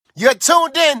You're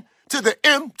tuned in to the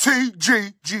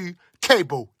MTGG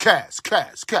Cable Cast,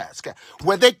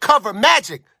 where they cover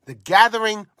Magic, the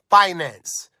Gathering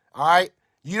Finance. All right?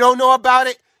 You don't know about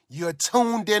it? You're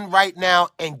tuned in right now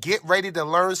and get ready to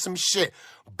learn some shit.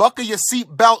 Buckle your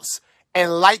seatbelts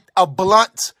and light a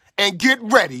blunt and get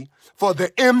ready for the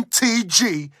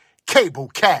MTG Cable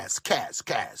Cast,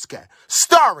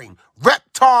 starring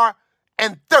Reptar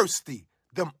and Thirsty,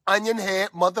 them onion head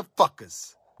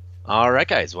motherfuckers. All right,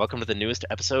 guys, welcome to the newest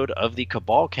episode of the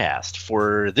Cabal Cast.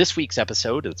 For this week's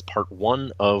episode, it's part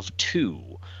 1 of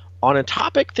 2 on a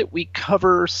topic that we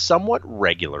cover somewhat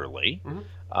regularly,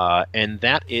 and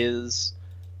that is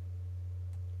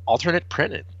alternate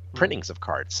printings of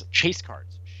cards, chase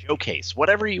cards, showcase,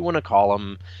 whatever you want to call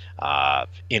them,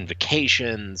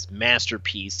 invocations,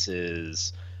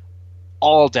 masterpieces,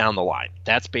 all down the line.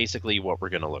 That's basically what we're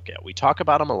going to look at. We talk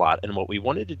about them a lot, and what we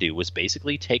wanted to do was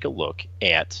basically take a look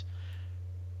at...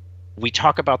 We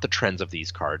talk about the trends of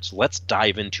these cards. Let's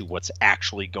dive into what's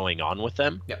actually going on with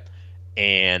them. Yep.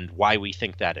 And why we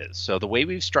think that is. So the way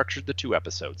we've structured the 2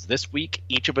 episodes, this week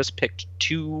each of us picked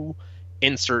 2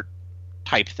 insert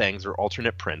type things or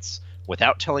alternate prints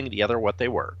without telling the other what they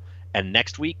were. And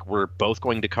next week we're both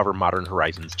going to cover Modern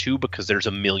Horizons 2 because there's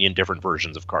a million different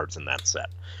versions of cards in that set.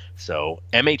 So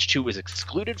MH2 is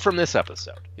excluded from this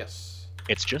episode. Yes.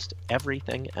 It's just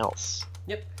everything else.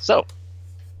 Yep. So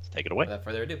take it away. Without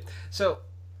further ado. So,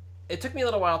 it took me a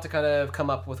little while to kind of come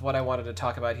up with what I wanted to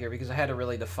talk about here because I had to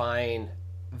really define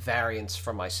variance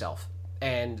for myself.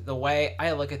 And the way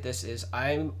I look at this is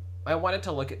I wanted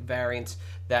to look at variants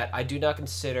that I do not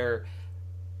consider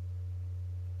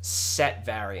set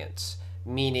variants,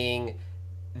 meaning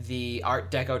the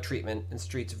Art Deco treatment in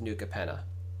Streets of New Capenna.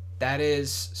 That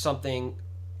is something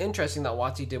interesting that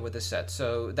WotC did with this set.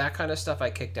 So that kind of stuff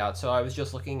I kicked out. So I was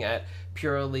just looking at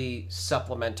purely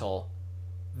supplemental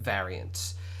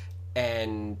variants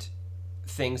and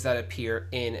things that appear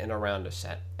in and around a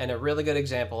set. And a really good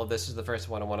example of this is the first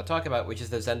one I want to talk about, which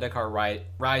is the Zendikar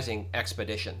Rising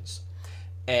Expeditions.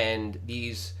 And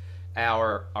these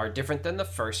are different than the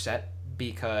first set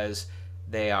because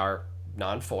they are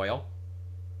non-foil,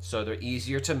 so they're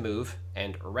easier to move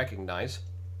and recognize.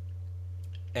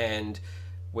 And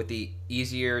with the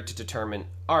easier to determine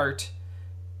art,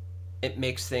 it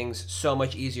makes things so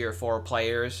much easier for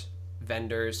players,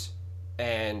 vendors,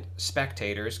 and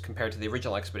spectators compared to the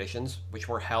original expeditions, which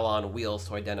were hell on wheels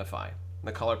to identify.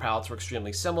 The color palettes were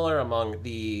extremely similar among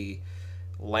the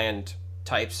land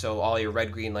types, so all your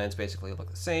red-green lands basically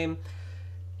look the same.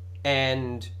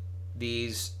 And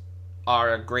these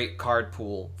are a great card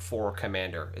pool for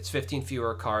Commander. It's 15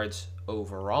 fewer cards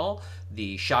overall.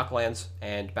 The Shock lands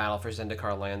and Battle for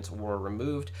Zendikar lands were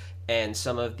removed, and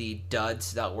some of the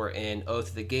duds that were in Oath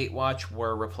of the Gatewatch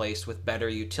were replaced with better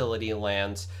utility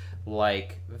lands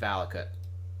like Valakut,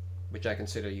 which I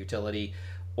consider utility,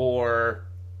 or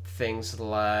things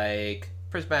like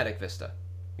Prismatic Vista,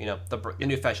 you know, the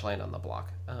new fetch land on the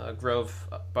block. Grove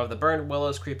above the Burned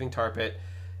Willows, Creeping Tarpit,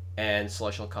 and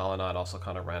Celestial Colonnade also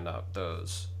kind of round out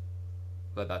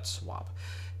that swap.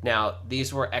 Now,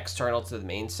 these were external to the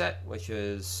main set, which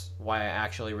is why I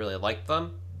actually really liked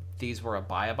them. These were a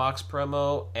buy-a-box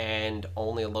promo and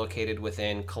only located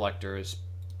within collectors'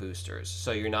 boosters.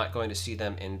 So you're not going to see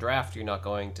them in draft. You're not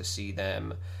going to see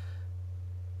them...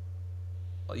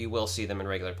 Well, you will see them in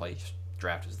regular play.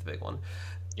 Draft is the big one.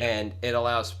 Yeah. And it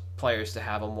allows players to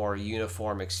have a more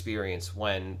uniform experience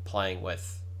when playing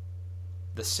with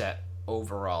the set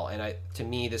overall. And to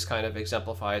me, this kind of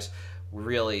exemplifies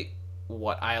really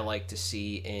what I like to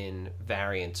see in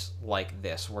variants like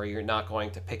this, where you're not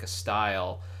going to pick a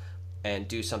style and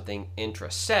do something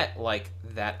intra-set like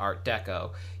that Art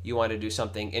Deco. You want to do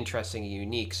something interesting and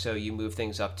unique, so you move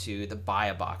things up to the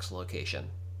buy-a-box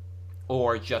location,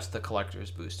 or just the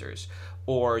collector's boosters,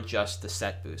 or just the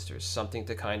set boosters. Something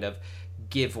to kind of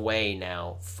give way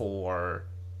now for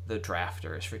the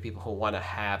drafters, for people who want to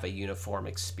have a uniform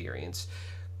experience.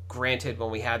 Granted,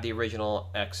 when we had the original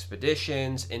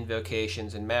expeditions,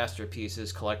 invocations, and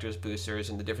masterpieces, collector's boosters,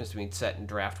 and the difference between set and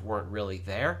draft weren't really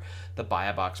there. The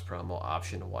buy-a-box promo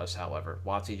option was, however.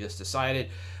 WotC just decided,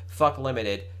 fuck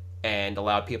limited, and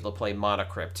allowed people to play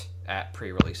Monocrypt at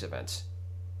pre-release events.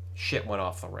 Shit went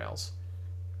off the rails.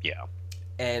 Yeah.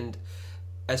 And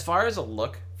as far as a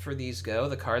look for these go,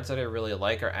 the cards that I really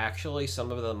like are actually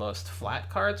some of the most flat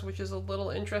cards, which is a little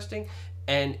interesting.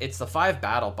 And it's the 5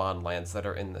 Battle Bond lands that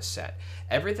are in the set.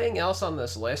 Everything else on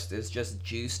this list is just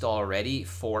juiced already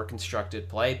for constructed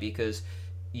play because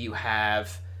you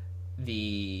have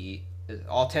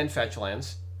all 10 fetch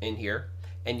lands in here,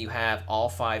 and you have all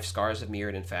 5 Scars of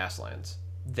Mirrodin fast lands.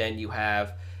 Then you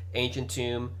have Ancient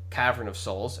Tomb, Cavern of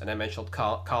Souls, and I mentioned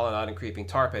Colonnade and Creeping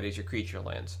Tar Pit as your creature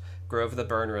lands. Grove of the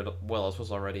Burn Willows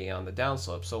was already on the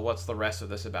downslope, so what's the rest of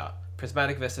this about?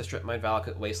 Prismatic Vista, Strip Mine,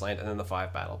 Valakut, Wasteland, and then the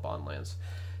 5 Battle Bond lands.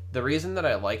 The reason that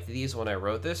I liked these when I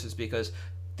wrote this is because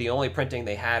the only printing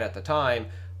they had at the time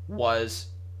was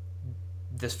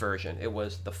this version. It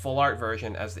was the full art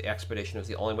version, as the Expedition was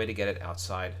the only way to get it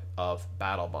outside of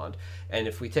Battle Bond. And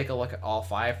if we take a look at all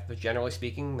 5, but generally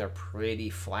speaking, they're pretty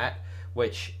flat,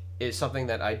 which is something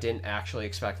that I didn't actually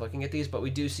expect looking at these, but we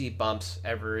do see bumps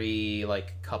every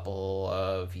couple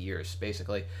of years,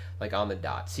 basically, on the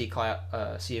dot. Sea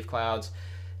of Clouds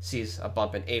sees a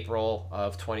bump in April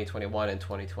of 2021 and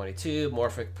 2022.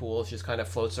 Morphic Pools just kind of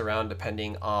floats around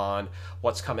depending on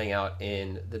what's coming out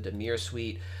in the Dimir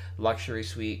Suite. Luxury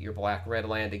Suite, your Black Red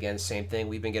land, again, same thing.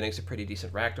 We've been getting some pretty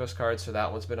decent Rakdos cards, so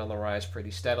that one's been on the rise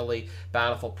pretty steadily.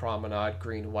 Bountiful Promenade,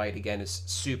 Green White, again, is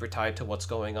super tied to what's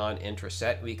going on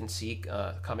intra-set. We can see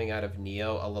coming out of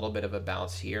Neo a little bit of a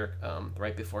bounce here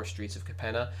right before Streets of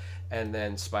Capenna, and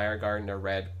then Spire Garden,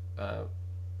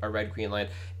 a red-green land,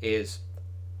 is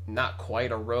not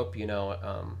quite a rope.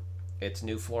 Its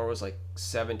new floor was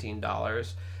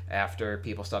 $17 after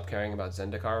people stopped caring about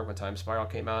Zendikar when Time Spiral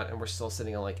came out, and we're still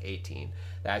sitting on 18.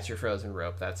 That's your frozen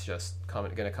rope. That's just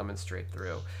going to come in straight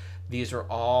through. These are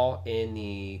all in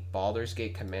the Baldur's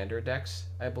Gate Commander decks,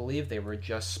 I believe. They were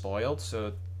just spoiled,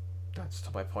 so that's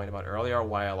to my point about earlier,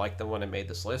 why I liked them when I made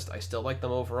this list. I still like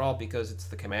them overall because it's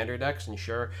the Commander decks, and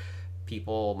sure,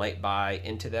 people might buy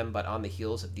into them, but on the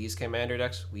heels of these Commander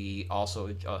decks, we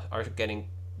also are getting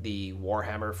the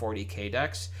Warhammer 40k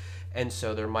decks, and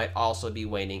so there might also be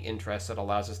waning interest that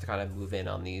allows us to kind of move in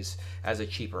on these as a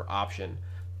cheaper option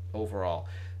overall.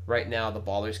 Right now, the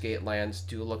Baldur's Gate lands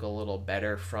do look a little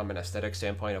better from an aesthetic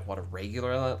standpoint of what a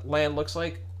regular land looks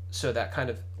like, so that kind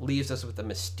of leaves us with the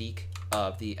mystique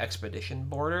of the Expedition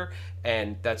border,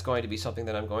 and that's going to be something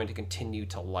that I'm going to continue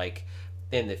to like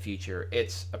in the future.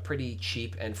 It's a pretty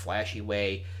cheap and flashy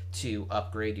way to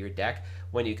upgrade your deck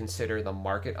when you consider the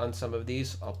market on some of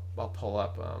these. I'll pull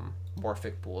up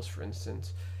Morphic Pools, for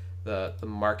instance. The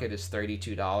market is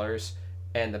 $32,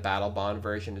 and the Battle Bond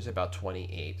version is about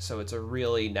 $28. So it's a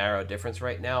really narrow difference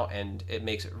right now, and it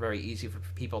makes it very easy for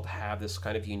people to have this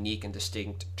kind of unique and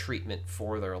distinct treatment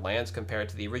for their lands compared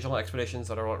to the original Expeditions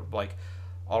that are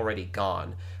already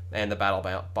gone, and the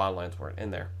Battle Bond lands weren't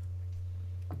in there.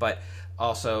 But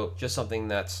also just something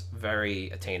that's very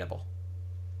attainable.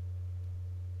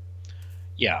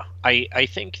 Yeah, I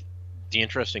think the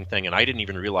interesting thing, and I didn't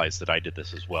even realize that I did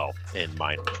this as well in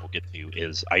mine, which we'll get to,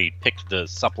 is I picked the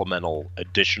supplemental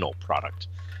additional product.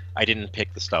 I didn't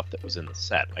pick the stuff that was in the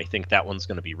set. I think that one's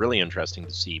going to be really interesting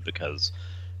to see because,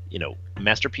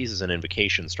 Masterpieces and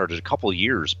Invocation started a couple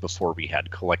years before we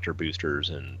had collector boosters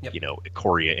and, Yep.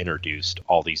 Ikoria introduced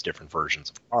all these different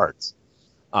versions of cards.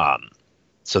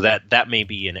 So that may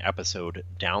be an episode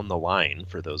down the line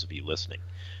for those of you listening.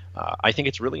 I think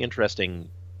it's really interesting.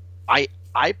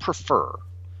 I prefer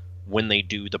when they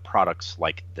do the products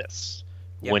like this,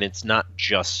 Yep. when it's not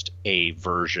just a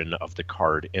version of the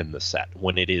card in the set,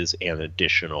 when it is an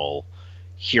additional,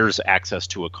 here's access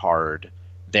to a card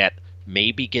that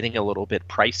may be getting a little bit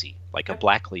pricey, like a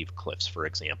Blackleaf Cliffs, for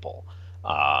example.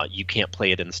 You can't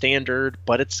play it in standard,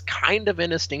 but it's kind of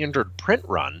in a standard print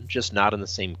run, just not in the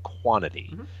same quantity.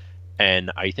 Mm-hmm.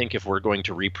 And I think if we're going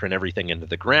to reprint everything into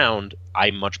the ground, I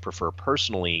much prefer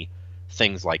personally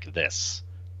things like this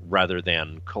rather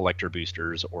than collector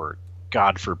boosters, or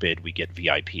God forbid we get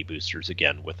VIP boosters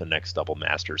again with the next Double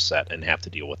Masters set and have to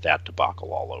deal with that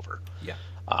debacle all over. Yeah.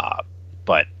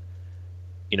 But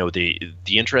the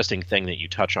interesting thing that you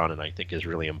touch on, and I think is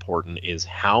really important, is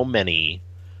how many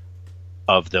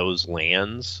of those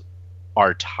lands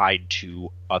are tied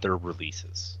to other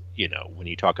releases. When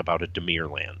you talk about a Dimir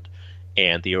land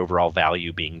and the overall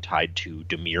value being tied to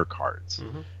Dimir cards,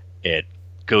 Mm-hmm. it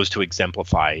goes to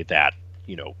exemplify that,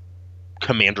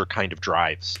 Commander kind of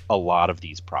drives a lot of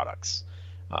these products.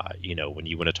 When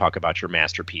you want to talk about your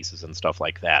masterpieces and stuff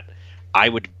like that, I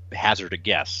would hazard a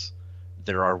guess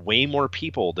there are way more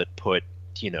people that put,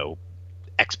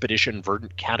 Expedition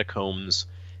Verdant Catacombs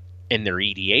in their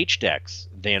EDH decks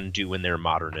than do in their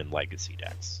Modern and Legacy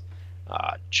decks.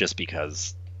 Just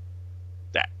because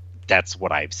that's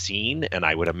what I've seen, and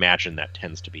I would imagine that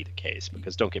tends to be the case.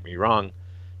 Because don't get me wrong,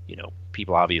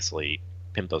 people obviously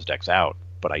pimp those decks out,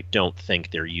 but I don't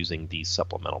think they're using these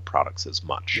supplemental products as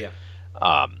much.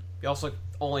 Yeah. You also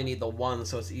only need the one,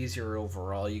 so it's easier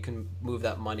overall. You can move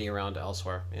that money around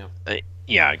elsewhere. Yeah.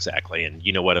 Yeah, exactly. And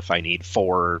you know what? If I need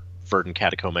 4 Verdant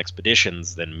Catacomb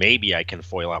Expeditions, then maybe I can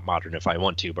foil out Modern if I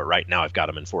want to, but right now I've got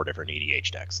them in 4 different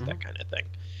EDH decks, Mm-hmm. that kind of thing.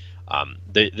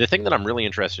 The thing that I'm really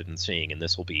interested in seeing, and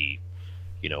this will be,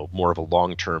 more of a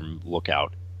long-term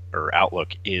lookout or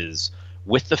outlook, is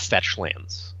with the fetch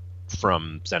lands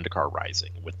from Zendikar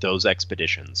Rising, with those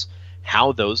expeditions,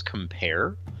 how those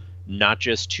compare not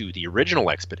just to the original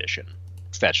expedition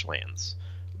fetch lands,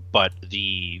 but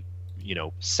the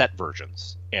set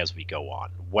versions as we go on.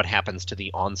 What happens to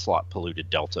the Onslaught Polluted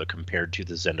Delta compared to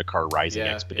the Zendikar Rising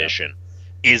expedition?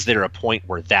 Yeah. Is there a point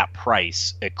where that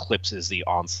price eclipses the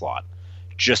Onslaught?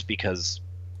 Just because,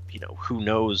 who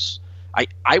knows?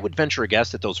 I would venture a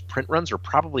guess that those print runs are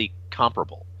probably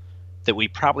comparable. That we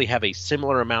probably have a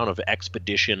similar amount of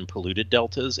expedition polluted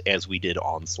deltas as we did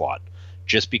Onslaught,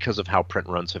 just because of how print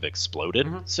runs have exploded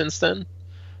since then.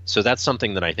 So that's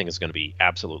something that I think is going to be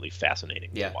absolutely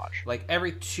fascinating to watch. Like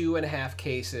every 2.5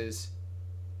 cases,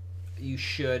 you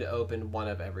should open one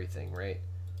of everything, right?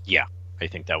 Yeah, I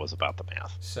think that was about the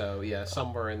math. So yeah,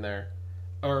 somewhere in there,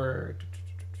 or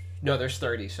no, there's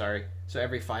 30. Sorry, so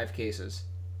every 5 cases,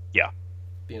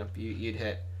 you'd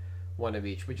hit one of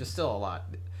each, which is still a lot.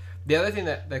 The other thing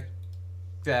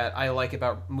that I like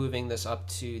about moving this up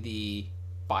to the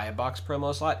buy a box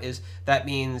promo slot is that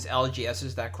means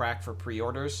LGSs that crack for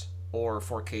pre-orders or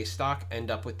for case stock end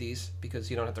up with these,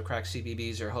 because you don't have to crack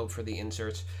CBBs or hope for the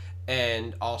inserts.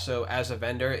 And also, as a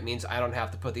vendor, it means I don't have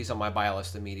to put these on my buy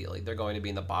list immediately. They're going to be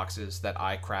in the boxes that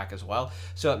I crack as well.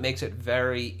 So it makes it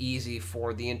very easy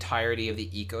for the entirety of the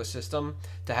ecosystem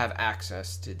to have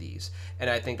access to these. And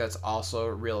I think that's also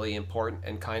really important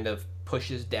and kind of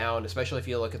pushes down, especially if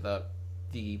you look at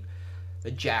the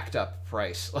jacked up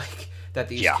price like that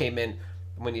these came in.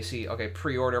 When you see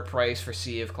pre-order price for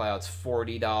Sea of Clouds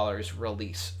 $40,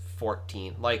 release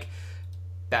 $14, like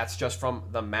that's just from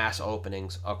the mass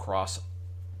openings across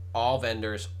all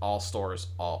vendors, all stores,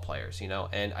 all players,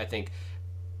 and I think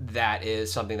that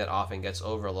is something that often gets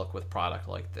overlooked with product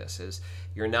like this, is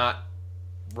you're not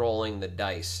rolling the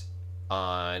dice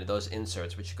on those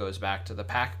inserts, which goes back to the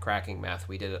pack cracking math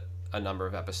we did a number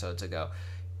of episodes ago.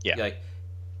 Like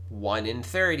 1 in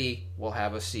 30 will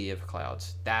have a Sea of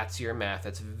Clouds. That's your math.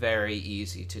 It's very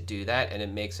easy to do that, and it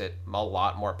makes it a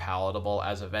lot more palatable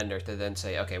as a vendor to then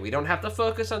say, okay, we don't have to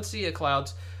focus on Sea of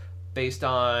Clouds based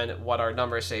on what our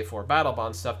numbers say for Battle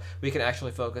Bond stuff. We can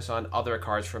actually focus on other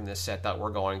cards from this set that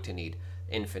we're going to need.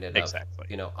 Infinite of,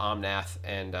 Omnath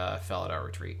and Felidar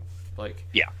Retreat.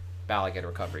 Balagan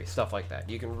Recovery, stuff like that.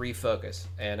 You can refocus,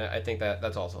 and I think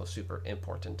that's also super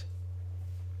important.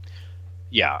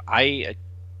 Yeah, I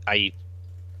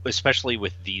especially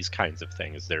with these kinds of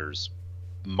things, there's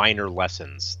minor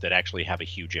lessons that actually have a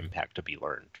huge impact to be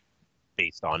learned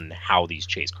based on how these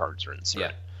chase cards are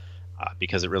inserted.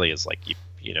 Because it really is like,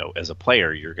 as a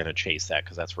player, you're going to chase that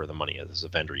because that's where the money is. As a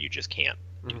vendor, you just can't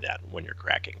do that when you're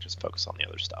cracking. Just focus on the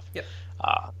other stuff.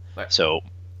 So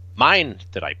mine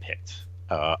that I picked,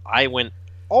 I went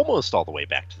almost all the way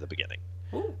back to the beginning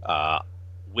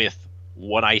with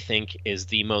what I think is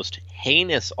the most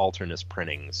heinous alternate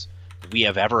printings we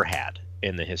have ever had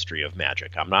in the history of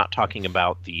Magic. I'm not talking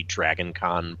about the Dragon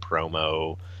Con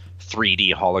promo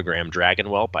 3D hologram Dragon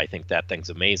Whelp. I think that thing's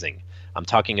amazing. I'm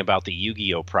talking about the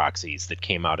Yu-Gi-Oh! Proxies that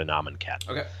came out in Amonkhet.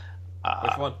 Okay.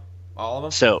 Which one? All of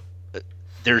them? So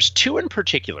there's 2 in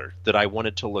particular that I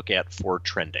wanted to look at for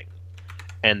trending,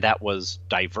 and that was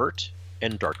Divert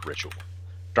and Dark Ritual.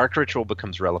 Dark Ritual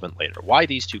becomes relevant later. Why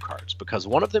these 2 cards? Because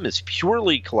one of them is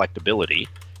purely collectability,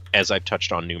 as I've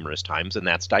touched on numerous times, and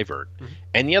that's Divert.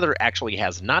 And the other actually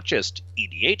has not just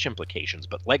EDH implications,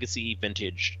 but Legacy,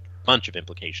 Vintage, bunch of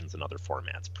implications in other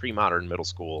formats, pre-modern, middle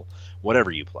school,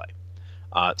 whatever you play.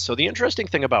 So the interesting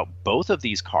thing about both of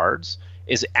these cards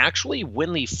is actually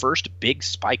when the first big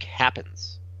spike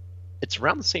happens. It's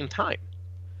around the same time.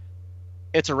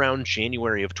 It's around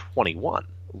January of 21.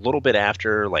 A little bit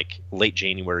after, like late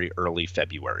January, early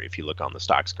February, if you look on the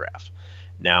stocks graph.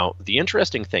 Now, the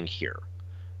interesting thing here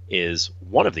is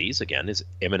one of these, again, is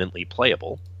eminently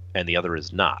playable, and the other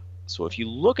is not. So if you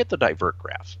look at the Divert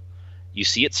graph, you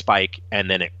see it spike,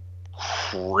 and then it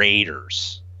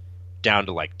craters down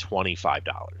to like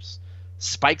 $25.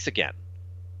 Spikes again.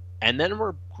 And then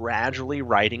we're gradually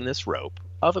riding this rope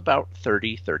of about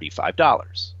 $30,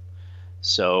 $35.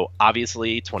 So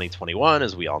obviously 2021,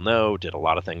 as we all know, did a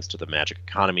lot of things to the Magic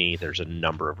economy. There's a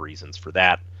number of reasons for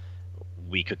that.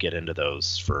 We could get into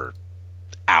those for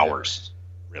hours,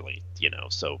 really,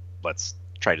 so let's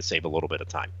try to save a little bit of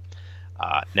time.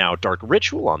 Now, Dark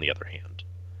Ritual, on the other hand,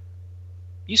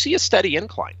 you see a steady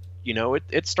incline.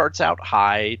 It starts out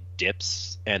high,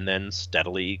 dips, and then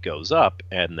steadily goes up.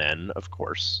 And then, of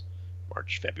course,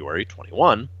 March, February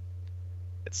 21,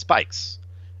 it spikes.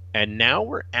 And now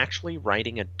we're actually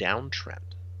riding a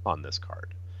downtrend on this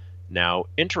card. Now,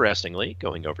 interestingly,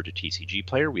 going over to TCG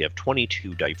Player, we have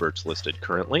 22 diverts listed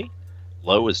currently.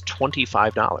 Low is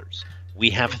 $25. We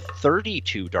have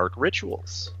 32 Dark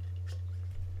Rituals.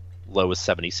 Low is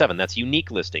 77. That's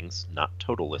unique listings, not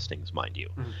total listings, mind you.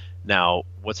 Mhm. Now,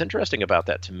 what's interesting about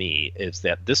that to me is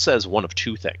that this says one of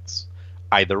two things.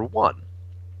 Either one,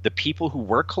 the people who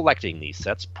were collecting these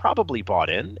sets probably bought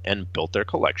in and built their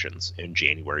collections in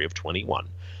January of 21,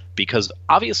 because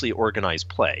obviously organized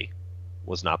play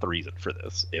was not the reason for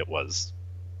this. It was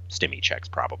stimmy checks,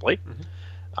 probably.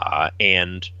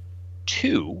 And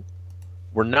two,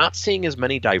 we're not seeing as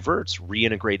many diverts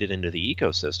reintegrated into the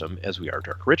ecosystem as we are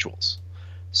Dark Rituals.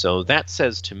 So that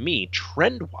says to me,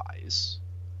 trend-wise,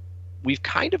 we've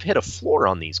kind of hit a floor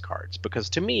on these cards, because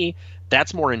to me,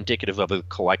 that's more indicative of the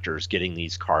collectors getting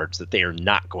these cards that they are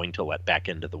not going to let back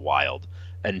into the wild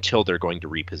until they're going to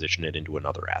reposition it into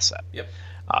another asset. Yep.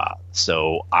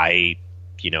 So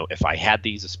if I had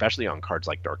these, especially on cards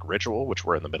like Dark Ritual, which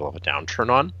we're in the middle of a downturn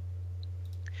on,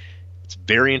 it's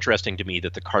very interesting to me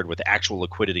that the card with actual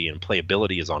liquidity and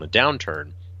playability is on a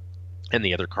downturn, and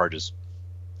the other card is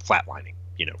flatlining.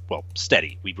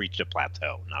 Steady. We've reached a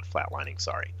plateau, not flatlining,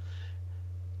 sorry.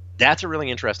 That's a really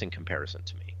interesting comparison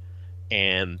to me.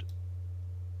 And,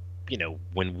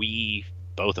 when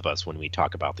both of us, when we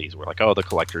talk about these, we're like, oh, the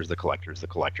collectors.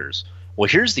 Well,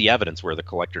 here's the evidence where the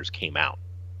collectors came out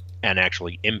and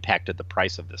actually impacted the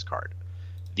price of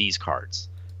these cards.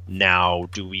 Now,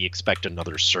 do we expect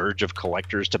another surge of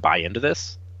collectors to buy into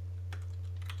this?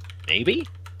 Maybe.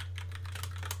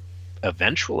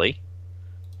 Eventually.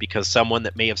 Because someone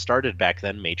that may have started back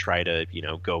then may try to,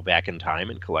 go back in time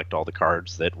and collect all the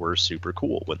cards that were super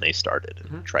cool when they started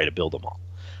and try to build them all.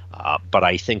 But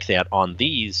I think that on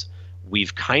these,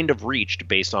 we've kind of reached,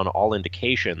 based on all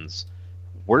indications,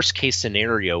 worst case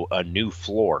scenario, a new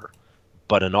floor.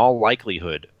 But in all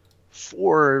likelihood,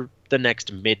 for the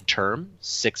next midterm,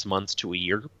 6 months to a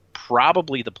year,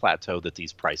 probably the plateau that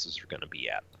these prices are going to be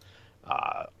at.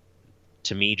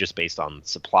 To me, just based on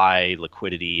supply,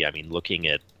 liquidity, looking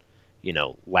at,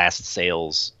 last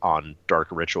sales on Dark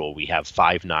Ritual, we have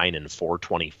 5.9 and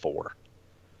 4.24.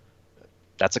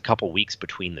 That's a couple weeks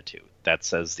between the two. That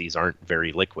says these aren't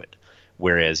very liquid.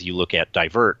 Whereas you look at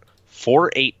Divert,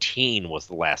 4.18 was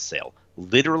the last sale.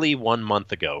 Literally 1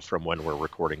 month ago from when we're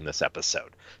recording this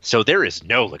episode. So there is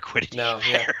no liquidity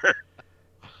there.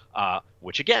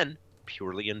 Which, again,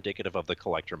 purely indicative of the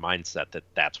collector mindset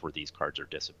that's where these cards are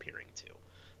disappearing to.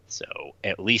 So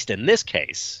at least in this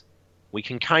case, we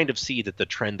can kind of see that the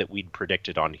trend that we'd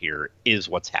predicted on here is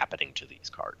what's happening to these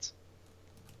cards.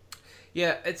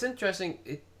 Yeah, it's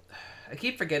interesting. I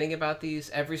keep forgetting about these,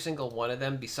 every single one of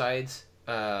them, besides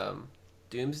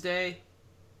Doomsday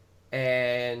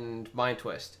and Mind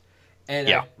Twist. And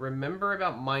I remember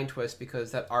about Mind Twist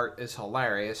because that art is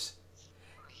hilarious.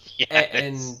 Yes.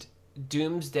 And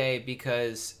Doomsday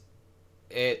because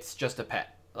it's just a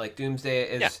pet. Like,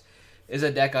 Doomsday is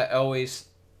a deck I always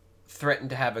threaten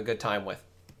to have a good time with.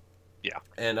 Yeah.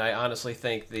 And I honestly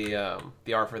think the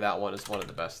art for that one is one of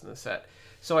the best in the set.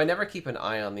 So I never keep an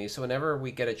eye on these. So whenever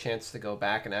we get a chance to go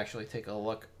back and actually take a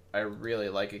look, I really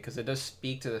like it because it does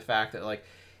speak to the fact that, like,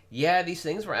 yeah, these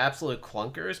things were absolute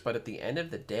clunkers, but at the end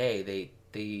of the day,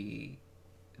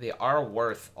 they are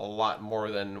worth a lot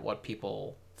more than what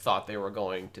people thought they were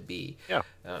going to be. Yeah.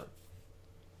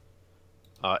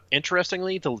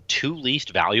 Interestingly, the two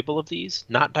least valuable of these,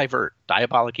 not Divert,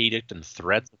 Diabolic Edict and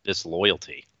Threads of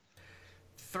Disloyalty.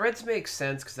 Threads makes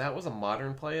sense because that was a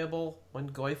modern playable when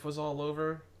Goyf was all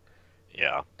over.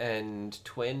 Yeah. And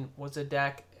Twin was a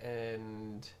deck,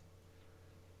 and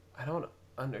I don't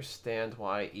understand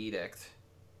why Edict.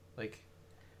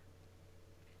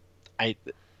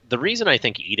 The reason I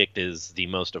think Edict is the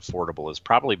most affordable is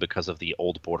probably because of the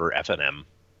Old Border FNM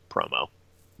promo.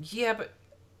 Yeah, but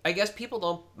I guess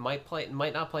people might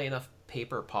not play enough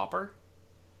Paper Pauper.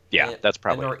 Yeah, that's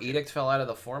probably. Or Edict fell out of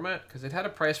the format because it had a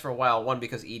price for a while. One,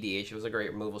 because EDH was a great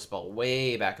removal spell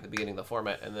way back at the beginning of the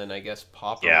format, and then I guess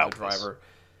Pauper was a driver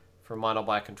for Mono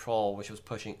Black Control, which was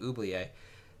pushing Oublier.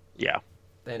 Yeah.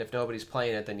 And if nobody's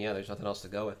playing it, then there's nothing else to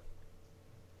go with.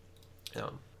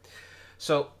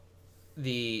 So,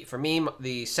 for me,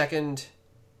 the second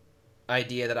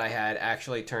idea that I had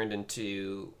actually turned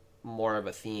into more of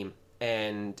a theme,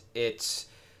 and it's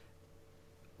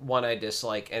one I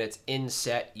dislike, and it's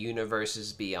Inset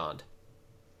Universes Beyond.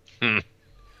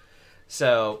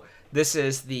 So this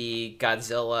is the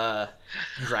Godzilla,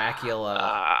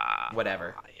 Dracula,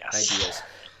 whatever ideas.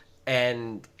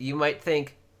 And you might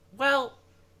think, well,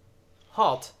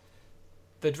 halt.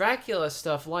 The Dracula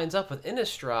stuff lines up with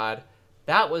Innistrad.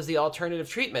 That was the alternative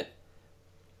treatment.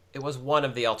 It was one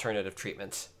of the alternative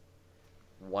treatments.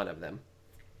 one of them.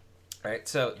 All right,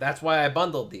 so that's why I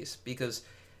bundled these, because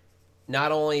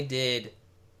not only did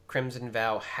Crimson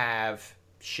Vow have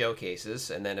showcases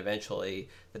and then eventually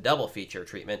the double feature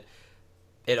treatment,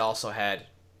 it also had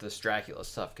this Dracula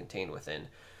stuff contained within.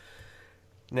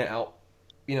 Now,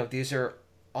 these are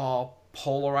all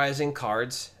polarizing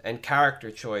cards and character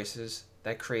choices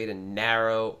that create a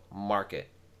narrow market.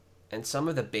 And some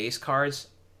of the base cards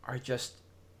are just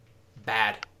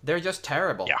bad. They're just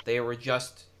terrible. Yeah. They were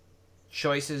just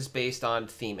choices based on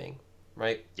theming,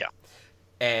 right? Yeah.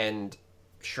 And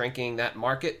shrinking that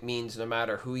market means no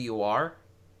matter who you are,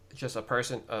 just a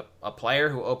person, a player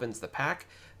who opens the pack,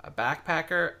 a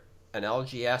backpacker, an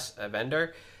LGS, a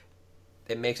vendor,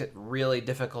 it makes it really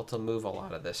difficult to move a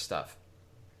lot of this stuff.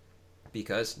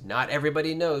 Because not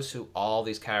everybody knows who all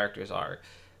these characters are.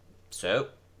 So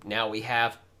now we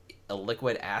have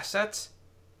illiquid assets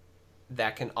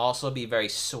that can also be very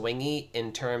swingy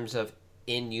in terms of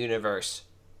in-universe,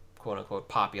 quote-unquote,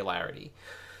 popularity.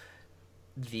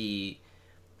 The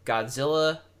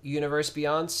Godzilla Universe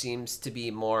Beyond seems to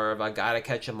be more of a gotta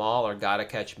catch them all or gotta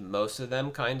catch most of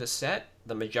them kind of set.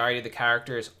 The majority of the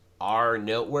characters are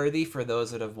noteworthy for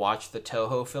those that have watched the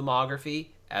Toho filmography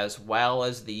as well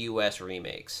as the US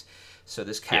remakes. So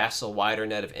this casts a wider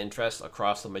net of interest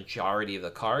across the majority of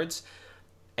the cards.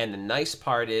 And the nice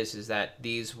part is that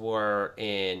these were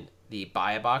in the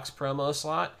buy a box promo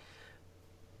slot.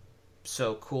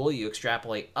 So cool, you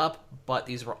extrapolate up, but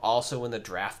these were also in the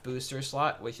draft booster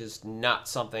slot, which is not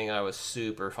something I was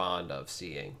super fond of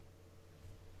seeing.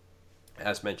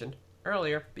 As mentioned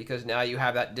earlier, because now you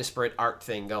have that disparate art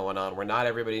thing going on where not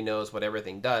everybody knows what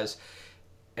everything does.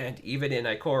 And even in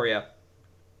Ikoria,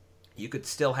 you could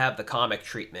still have the comic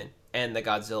treatment and the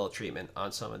Godzilla treatment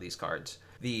on some of these cards.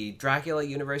 The Dracula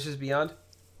Universes Beyond,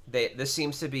 this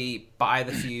seems to be buy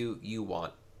the few you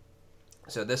want.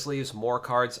 So this leaves more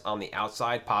cards on the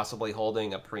outside, possibly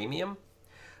holding a premium,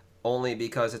 only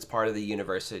because it's part of the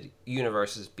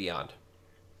Universes Beyond.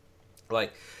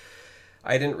 Like,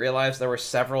 I didn't realize there were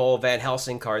several Van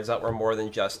Helsing cards that were more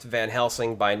than just Van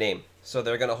Helsing by name. So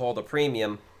they're going to hold a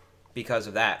premium because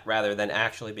of that, rather than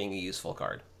actually being a useful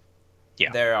card.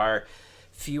 Yeah. There are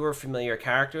fewer familiar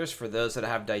characters for those that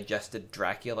have digested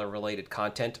Dracula-related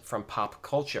content from pop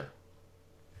culture.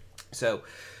 So,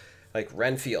 like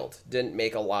Renfield didn't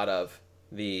make a lot of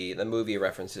the movie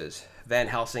references. Van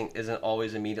Helsing isn't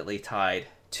always immediately tied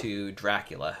to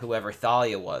Dracula. Whoever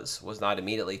Thalia was not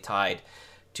immediately tied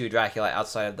to Dracula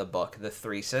outside of the book. The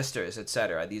Three Sisters,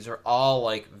 etc. These are all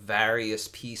like various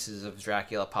pieces of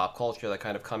Dracula pop culture that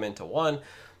kind of come into one,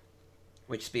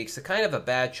 which speaks to kind of a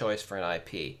bad choice for an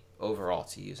IP overall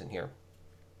to use in here.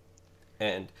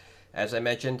 And as I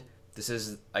mentioned, this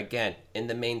is, again, in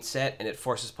the main set, and it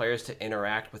forces players to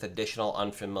interact with additional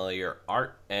unfamiliar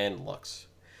art and looks.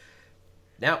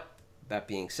 Now, that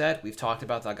being said, we've talked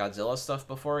about the Godzilla stuff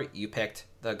before. You picked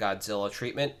the Godzilla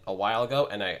treatment a while ago,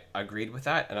 and I agreed with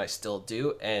that, and I still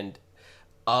do. And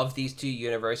of these two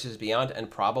universes beyond,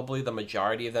 and probably the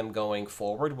majority of them going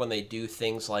forward, when they do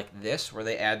things like this, where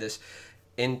they add this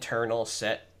internal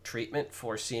set treatment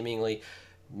for seemingly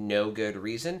no good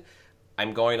reason,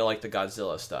 I'm going to like the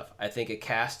Godzilla stuff. I think it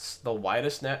casts the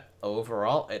widest net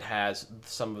overall. It has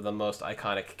some of the most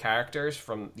iconic characters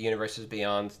from the universes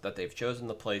beyond that they've chosen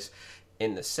to place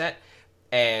in the set.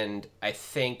 And I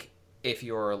think if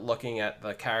you're looking at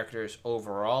the characters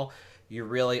overall, you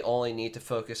really only need to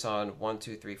focus on 1,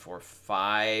 2, 3, 4,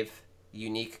 5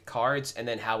 unique cards, and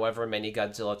then however many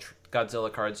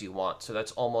Godzilla cards you want. So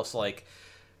that's almost like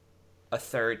a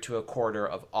third to a quarter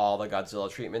of all the Godzilla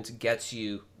treatments gets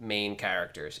you main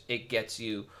characters. It gets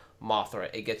you Mothra,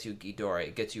 it gets you Ghidorah,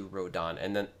 it gets you Rodan,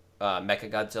 and then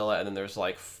Mechagodzilla, and then there's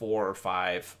like 4 or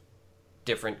 5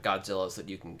 different Godzillas that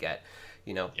you can get.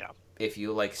 You know, yeah. If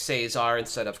you like Caesar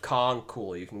instead of Kong,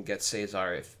 cool, you can get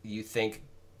Caesar. If you think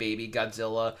baby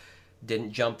Godzilla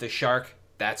didn't jump the shark,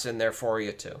 that's in there for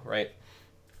you too, right?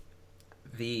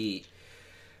 The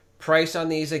price on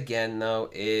these, again, though,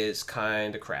 is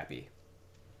kind of crappy.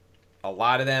 A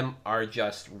lot of them are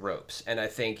just ropes, and I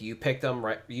think you picked them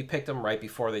right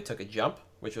before they took a jump,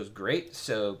 which was great.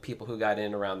 So people who got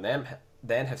in around them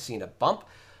then have seen a bump,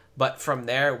 but from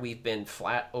there we've been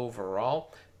flat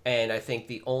overall. And I think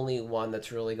the only one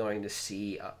that's really going to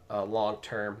see a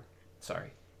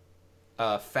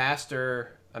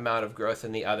faster amount of growth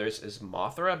than the others is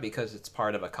Mothra, because it's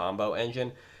part of a combo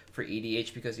engine for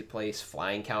EDH, because you place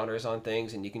flying counters on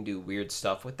things and you can do weird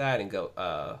stuff with that and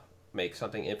go make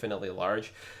something infinitely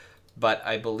large. But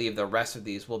I believe the rest of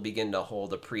these will begin to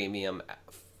hold a premium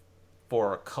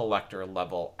for a collector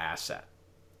level asset.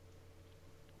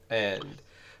 And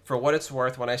For what it's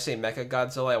worth, when I say Mecha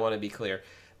Godzilla, I want to be clear.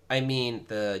 I mean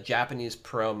the Japanese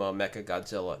promo Mecha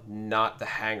Godzilla, not the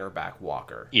hangerback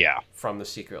walker. Yeah. From the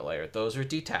Secret Lair. Those are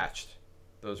detached.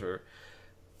 Those are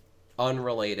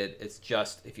unrelated. It's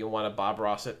just, if you want to Bob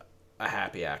Ross it, a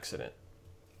happy accident.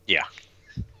 Yeah.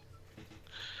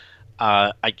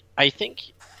 I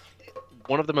think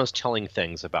one of the most telling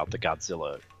things about the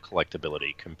Godzilla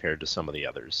collectability compared to some of the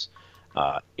others,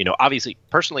 obviously,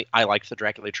 personally, I like the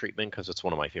Dracula treatment because it's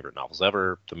one of my favorite novels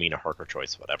ever, the Mina Harker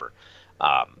choice, whatever.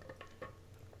 Of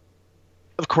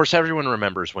course, everyone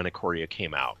remembers when Ikoria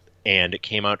came out, and it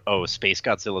came out, Space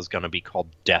Godzilla is going to be called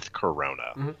Death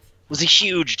Corona. Mm-hmm. It was a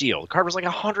huge deal. The card was like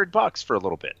 $100 for a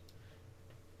little bit.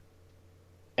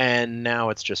 And now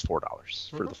it's just $4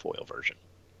 for the foil version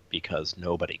because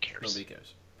nobody cares. Nobody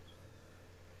cares.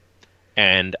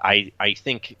 And I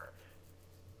think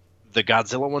the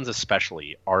Godzilla ones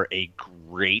especially are a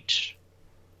great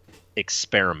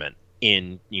experiment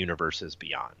in universes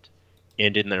beyond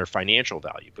and in their financial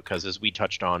value, because as we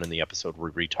touched on in the episode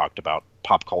where we talked about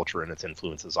pop culture and its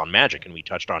influences on Magic, and we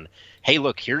touched on, hey,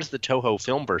 look, here's the Toho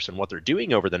Filmverse and what they're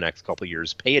doing over the next couple of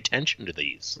years. Pay attention to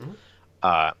these.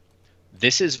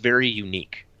 This is very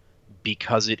unique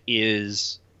because it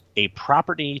is a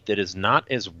property that is not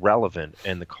as relevant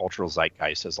in the cultural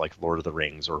zeitgeist as like Lord of the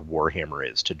Rings or Warhammer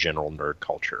is to general nerd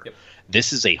culture. Yep.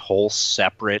 This is a whole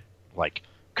separate, like,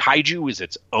 kaiju is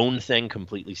its own thing,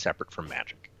 completely separate from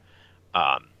Magic.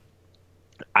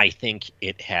 I think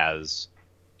it has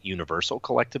universal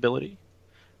collectability.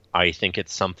 I think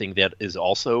it's something that is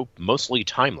also mostly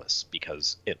timeless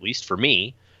because, at least for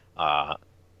me,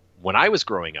 when I was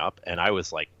growing up and I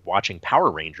was like watching Power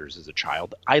Rangers as a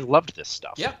child, I loved this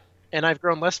stuff. Yeah. And I've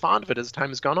grown less fond of it as time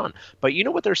has gone on. But you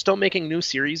know what they're still making new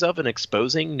series of and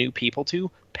exposing new people to?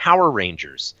 Power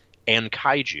Rangers and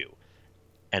kaiju.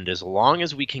 And as long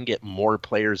as we can get more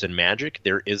players in Magic,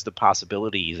 there is the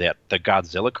possibility that the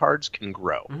Godzilla cards can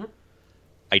grow. Mm-hmm.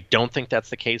 I don't think that's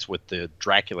the case with the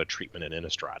Dracula treatment in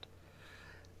Innistrad.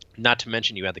 Not to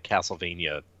mention you had the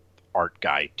Castlevania art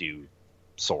guy do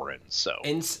Sorin. So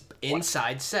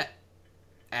inside set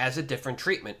as a different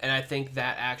treatment, and I think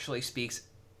that actually speaks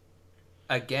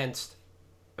against.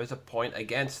 There's a point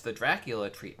against the Dracula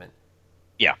treatment.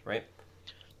 Yeah. Right.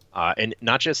 And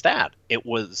not just that, it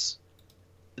was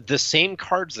the same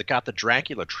cards that got the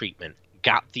Dracula treatment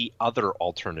got the other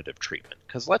alternative treatment.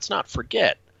 Because let's not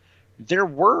forget, there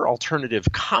were alternative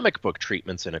comic book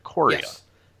treatments in Ikoria. Yes.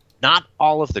 Not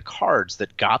all of the cards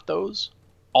that got those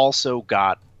also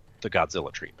got the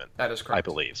Godzilla treatment. That is correct. I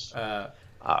believe. So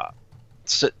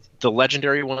the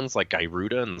legendary ones like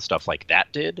Gyruda and stuff like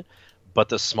that did, but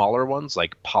the smaller ones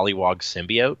like Poliwag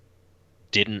Symbiote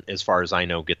didn't, as far as I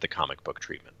know, get the comic book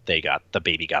treatment. They got the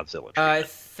baby Godzilla treatment. I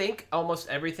think almost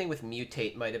everything with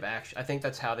Mutate might have actually... I think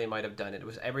that's how they might have done it. It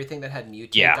was everything that had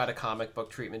Mutate got a comic book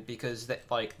treatment because that,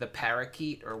 like the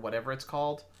Parakeet or whatever it's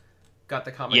called got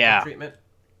the comic book treatment.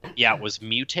 Yeah, it was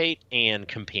Mutate and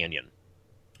Companion.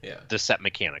 Yeah. The set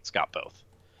mechanics got both.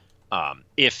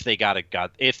 If they got a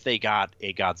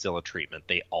Godzilla treatment,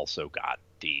 they also got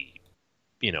the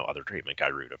other treatment,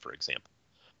 Gyruda, for example.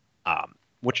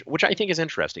 Which I think is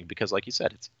interesting because, like you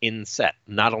said, it's in set.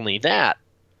 Not only that,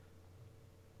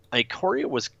 Ikoria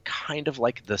was kind of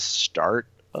like the start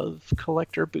of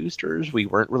collector boosters. We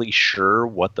weren't really sure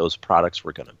what those products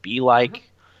were going to be like,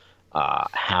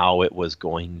 how it was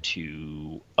going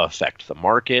to affect the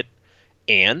market,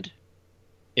 and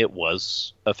it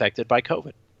was affected by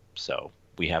COVID. So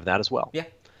we have that as well. Yeah.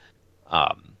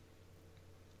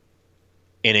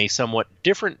 In a somewhat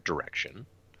different direction,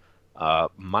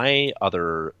 my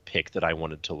other pick that I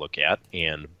wanted to look at,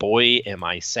 and boy, am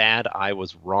I sad I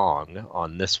was wrong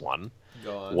on this one,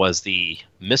 was the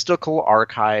Mystical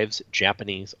Archives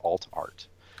Japanese alt art.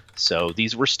 So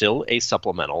these were still a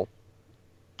supplemental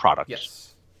product.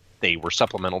 Yes. They were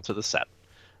supplemental to the set.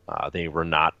 They were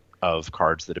not of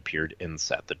cards that appeared in the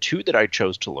set. The two that I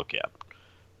chose to look at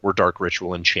were Dark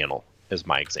Ritual and Channel as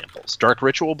my examples. Dark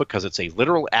Ritual because it's a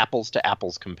literal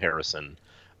apples-to-apples comparison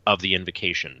of the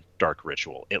Invocation Dark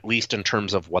Ritual, at least in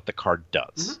terms of what the card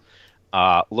does.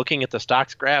 Mm-hmm. Looking at the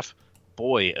stocks graph,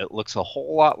 boy, it looks a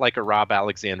whole lot like a Rob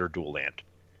Alexander dual land.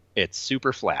 It's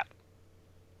super flat.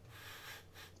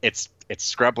 It's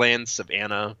Scrublands,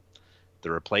 Savannah,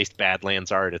 the replaced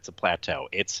Badlands art, it's a plateau.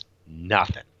 It's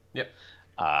nothing. Yep.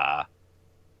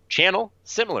 Channel,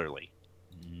 similarly,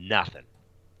 nothing.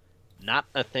 Not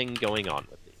a thing going on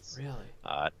with these.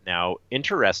 Really? Now,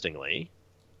 interestingly,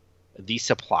 the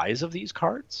supplies of these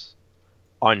cards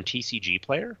on TCG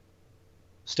Player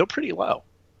still pretty low.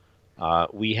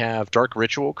 We have Dark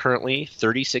Ritual currently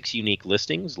 36 unique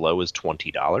listings, low as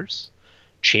 $20.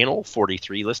 Channel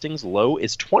 43 listings, low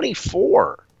is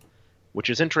 24, which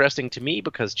is interesting to me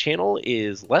because Channel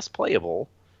is less playable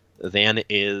than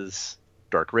is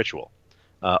Dark Ritual.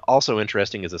 Also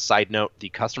interesting as a side note, the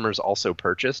customers also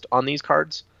purchased on these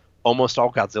cards almost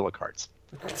all Godzilla cards.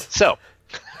 So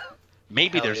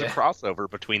maybe Hell there's yeah. a crossover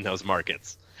between those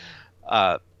markets.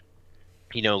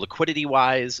 Liquidity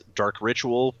wise, Dark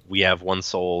Ritual, we have one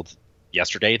sold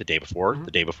yesterday, the day before,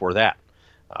 the day before that.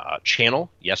 Channel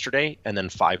yesterday, and then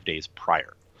 5 days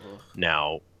prior.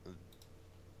 Now,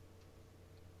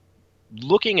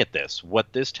 looking at this,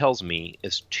 what this tells me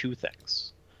is two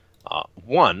things.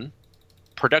 One,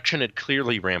 production had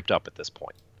clearly ramped up at this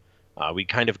point. We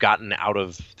kind of gotten out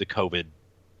of the COVID,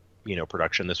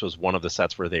 production. This was one of the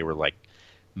sets where they were like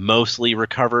mostly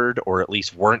recovered, or at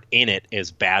least weren't in it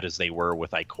as bad as they were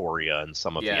with Ikoria and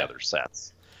some of the other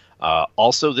sets.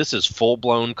 Also, this is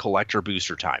full-blown collector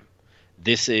booster time.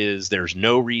 There's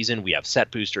no reason. We have set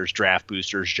boosters, draft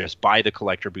boosters. Just buy the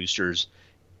collector boosters,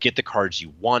 get the cards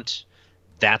you want.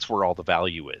 That's where all the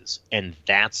value is. And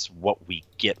that's what we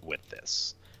get with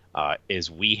this, is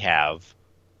we have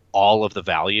all of the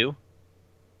value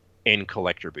in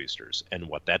collector boosters. And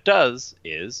what that does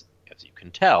is, as you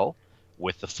can tell,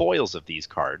 with the foils of these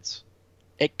cards,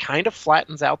 it kind of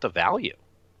flattens out the value.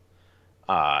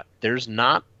 There's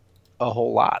not a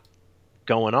whole lot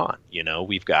going on.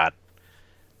 We've got,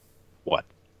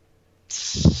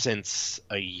 since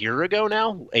a year ago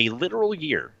now, a literal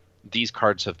year, these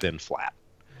cards have been flat.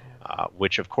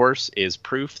 Which, of course, is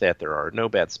proof that there are no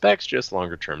bad specs, just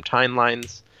longer-term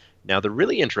timelines. Now, the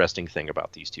really interesting thing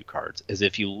about these two cards is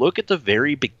if you look at the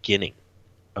very beginning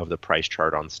of the price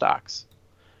chart on stocks,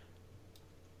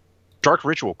 Dark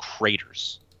Ritual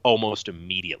craters almost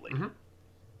immediately.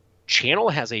 Channel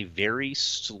has a very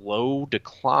slow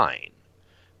decline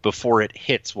before it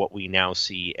hits what we now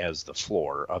see as the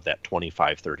floor of that $25,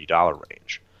 $30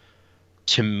 range.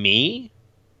 To me,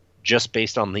 just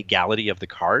based on legality of the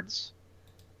cards,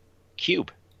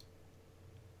 cube.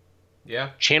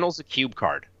 Yeah. Channel's a cube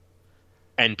card,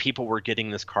 and people were getting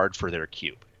this card for their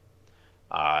cube.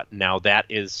 Now, that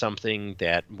is something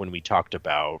that when we talked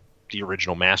about the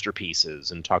original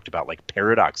masterpieces and talked about like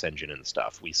Paradox Engine and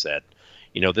stuff, we said,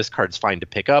 this card's fine to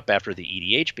pick up after the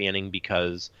EDH banning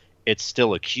because it's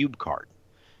still a cube card.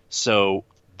 So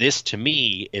this, to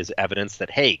me, is evidence that,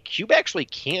 hey, cube actually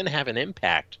can have an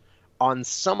impact on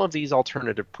some of these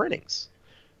alternative printings.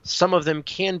 Some of them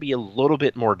can be a little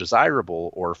bit more desirable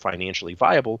or financially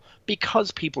viable because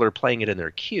people are playing it in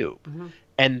their cube.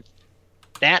 And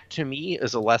that, to me,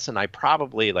 is a lesson I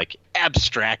probably,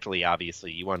 abstractly,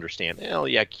 obviously, you understand,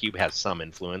 cube has some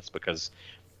influence because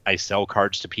I sell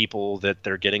cards to people that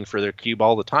they're getting for their cube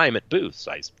all the time at booths.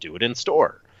 I do it in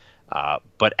store.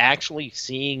 But actually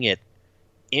seeing it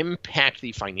impact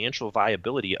the financial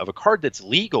viability of a card that's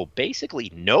legal basically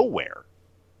nowhere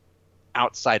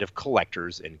outside of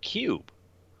collectors and cube.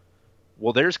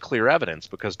 Well, there's clear evidence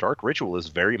because Dark Ritual is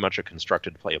very much a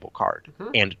constructed playable card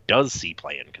and does see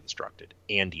play in constructed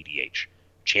and EDH.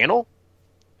 Channel,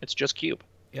 it's just cube.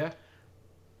 Yeah.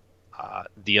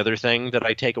 The other thing that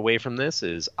I take away from this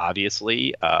is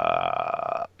obviously,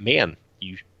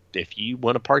 if you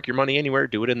want to park your money anywhere,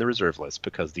 do it in the reserve list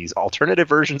because these alternative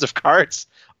versions of cards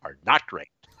are not great.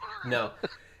 No,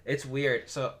 it's weird.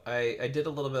 So I did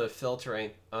a little bit of filtering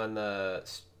on the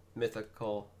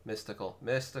mystical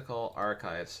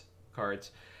archives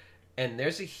cards, and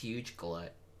there's a huge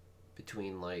glut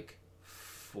between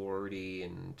 40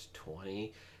 and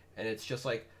 20, and it's just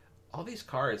all these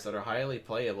cards that are highly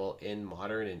playable in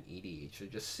Modern and EDH are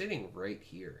just sitting right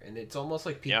here, and it's almost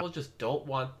like people just don't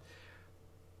want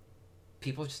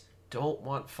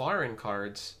foreign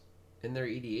cards in their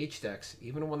EDH decks,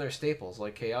 even when they're staples.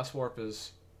 Like Chaos Warp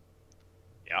is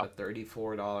a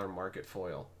 $34 market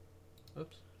foil.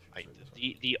 Oops.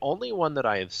 The only one that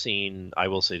I have seen, I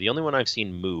will say, the only one I've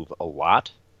seen move a lot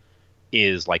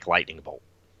is Lightning Bolt.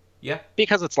 Yeah.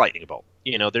 Because it's Lightning Bolt.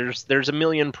 There's a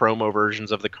million promo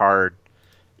versions of the card.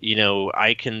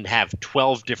 I can have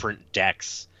 12 different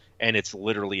decks, and it's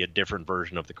literally a different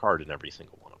version of the card in every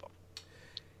single one of them.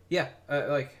 Yeah,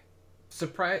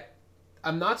 surprise.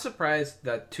 I'm not surprised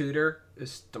that Tutor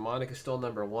Demonic is still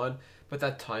number 1, but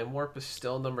that Time Warp is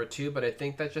still number 2. But I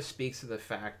think that just speaks to the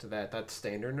fact that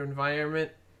standard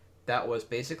environment that was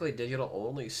basically digital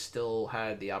only still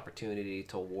had the opportunity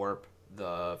to warp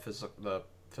the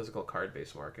physical card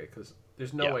based market, because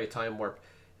there's no way Time Warp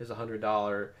is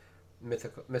 $100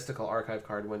 mystical archive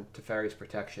card when Teferi's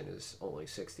Protection is only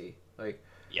 $60.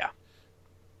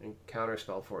 And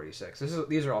Counterspell 46.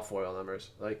 These are all foil numbers.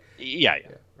 Yeah.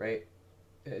 Right?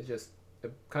 It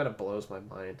kind of blows my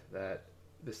mind that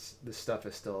this stuff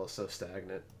is still so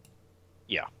stagnant.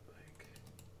 Yeah.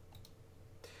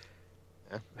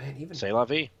 Man, even C'est la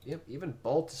vie. Yep, even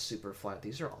Bolt is super flat.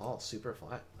 These are all super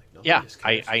flat. Like nobody Yeah, just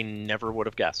cares. I never would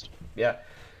have guessed. Yeah,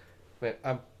 man,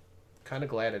 I'm kind of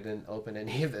glad I didn't open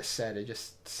any of this set. It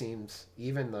just seems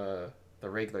even the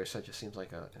regular set just seems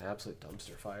like an absolute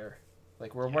dumpster fire.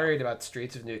 Like we're worried about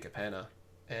Streets of New Capenna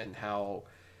and how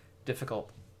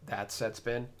difficult that set's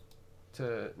been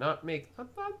to not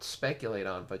speculate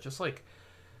on, but just like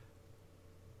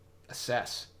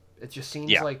assess. It just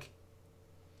seems like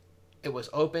it was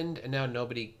opened and now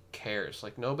nobody cares.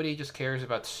 Like nobody just cares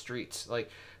about Streets. Like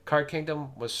Card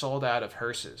Kingdom was sold out of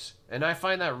hearses, and I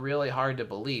find that really hard to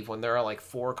believe when there are like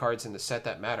 4 cards in the set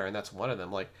that matter, and that's one of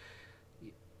them. Like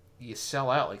you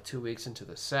sell out like 2 weeks into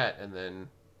the set and then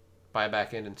buy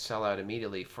back in and sell out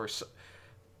immediately for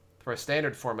a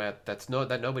standard format that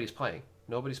nobody's playing.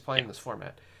 Nobody's playing this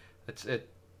format. It's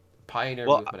pioneer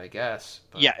movement, I guess.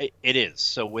 But... Yeah, it is.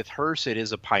 So with Hearse, it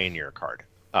is a pioneer card.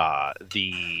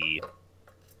 The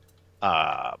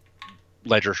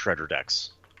Ledger Shredder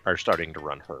decks are starting to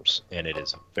run Hearse, and it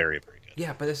is very, very good.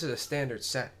 Yeah, but this is a standard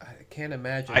set. I can't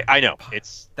imagine. I know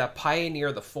it's that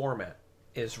pioneer the format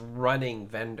is running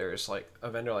vendors like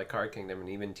a vendor like Card Kingdom and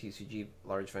even TCG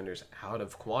large vendors out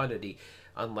of quantity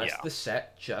unless the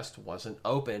set just wasn't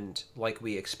opened like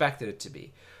we expected it to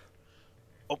be.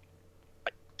 Oh,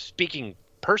 speaking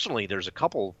personally, there's a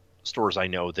couple stores I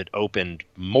know that opened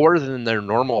more than their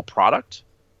normal product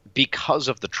because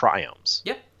of the triomes.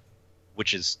 Yep.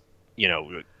 Which is,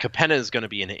 Capenna is going to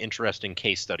be an interesting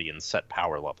case study in set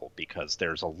power level because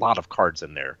there's a lot of cards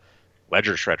in there,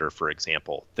 Ledger Shredder, for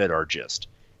example, that are just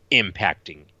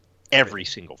impacting every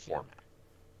single format.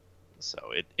 So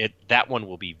that one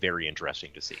will be very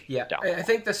interesting to see. Yeah, I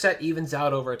think the set evens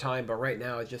out over time, but right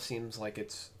now it just seems like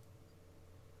it's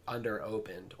under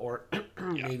opened, or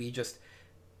maybe just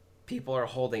people are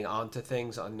holding on to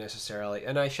things unnecessarily.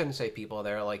 And I shouldn't say people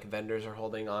there, like vendors are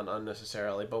holding on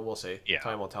unnecessarily, but we'll see. Yeah.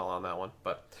 Time will tell on that one.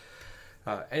 But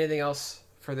anything else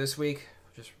for this week?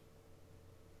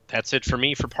 That's it for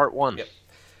me for part 1. Yep.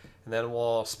 And then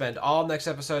we'll spend all next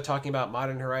episode talking about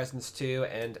Modern Horizons 2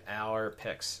 and our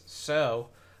picks. So,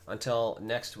 until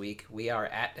next week, we are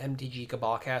at MTG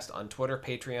Cabalcast on Twitter,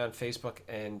 Patreon, Facebook,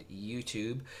 and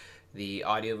YouTube. The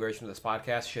audio version of this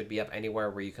podcast should be up anywhere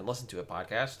where you can listen to a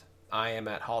podcast. I am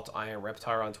at Halt Iron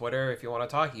Reptar on Twitter. If you want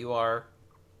to talk, you are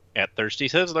at Thirsty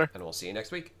Sizzler. And we'll see you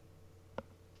next week.